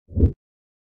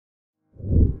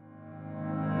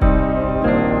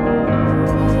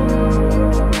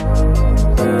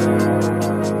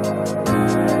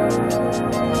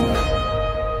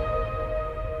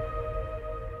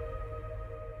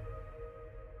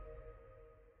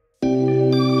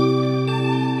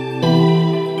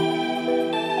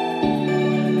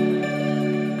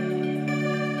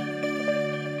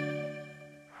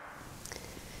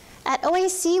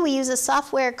a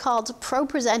software called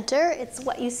ProPresenter. It's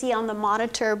what you see on the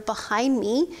monitor behind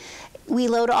me. We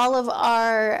load all of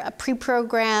our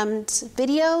pre-programmed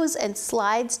videos and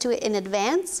slides to it in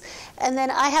advance. And then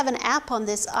I have an app on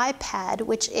this iPad,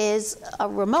 which is a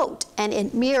remote, and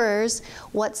it mirrors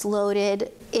what's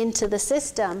loaded into the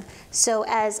system. So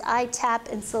as I tap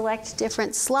and select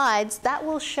different slides, that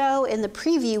will show in the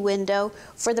preview window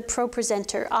for the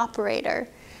ProPresenter operator.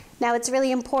 Now, it's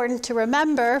really important to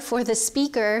remember for the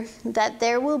speaker that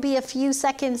there will be a few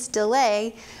seconds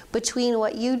delay between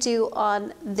what you do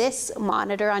on this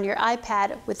monitor on your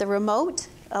iPad with the remote,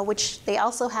 which they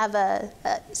also have a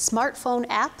smartphone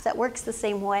app that works the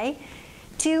same way,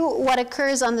 to what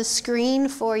occurs on the screen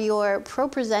for your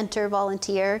ProPresenter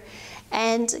volunteer.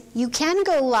 And you can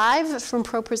go live from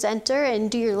ProPresenter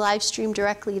and do your live stream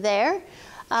directly there.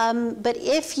 But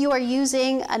if you are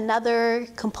using another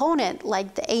component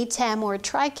like the ATEM or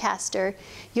TriCaster,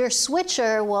 your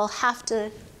switcher will have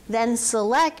to then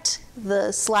select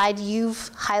the slide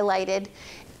you've highlighted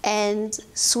and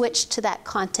switch to that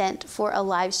content for a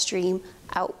live stream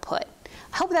output.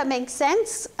 I hope that makes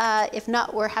sense. If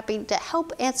not, we're happy to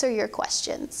help answer your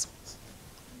questions.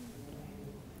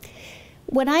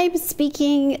 When I'm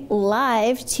speaking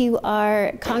live to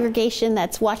our congregation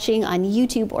that's watching on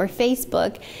YouTube or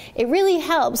Facebook, it really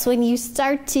helps when you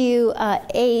start to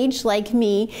age like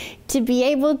me to be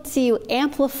able to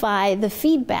amplify the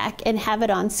feedback and have it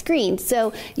on screen.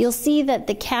 So you'll see that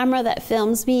the camera that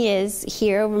films me is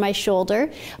here over my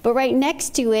shoulder, but right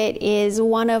next to it is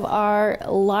one of our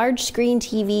large screen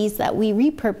TVs that we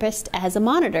repurposed as a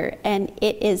monitor. And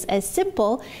it is as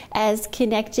simple as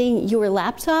connecting your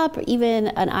laptop, or even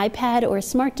an iPad or a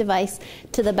smart device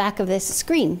to the back of this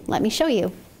screen. Let me show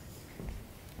you.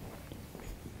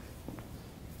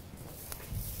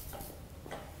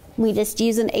 We just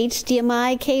use an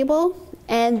HDMI cable,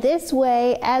 and this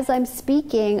way, as I'm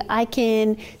speaking, I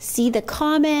can see the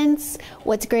comments.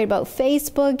 What's great about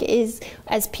Facebook is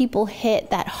as people hit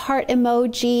that heart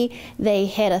emoji, they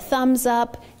hit a thumbs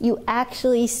up, you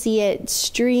actually see it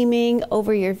streaming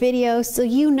over your video. So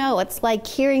you know, it's like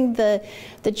hearing the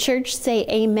church say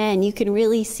amen. You can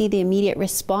really see the immediate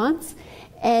response.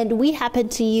 And we happen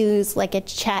to use like a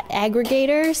chat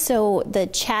aggregator, so the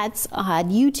chats on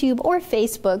YouTube or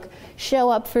Facebook show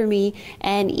up for me,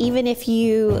 and even if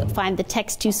you find the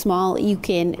text too small, you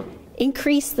can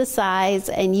increase the size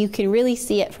and you can really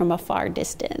see it from a far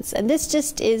distance. And this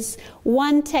just is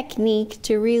one technique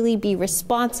to really be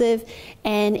responsive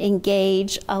and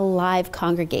engage a live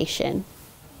congregation.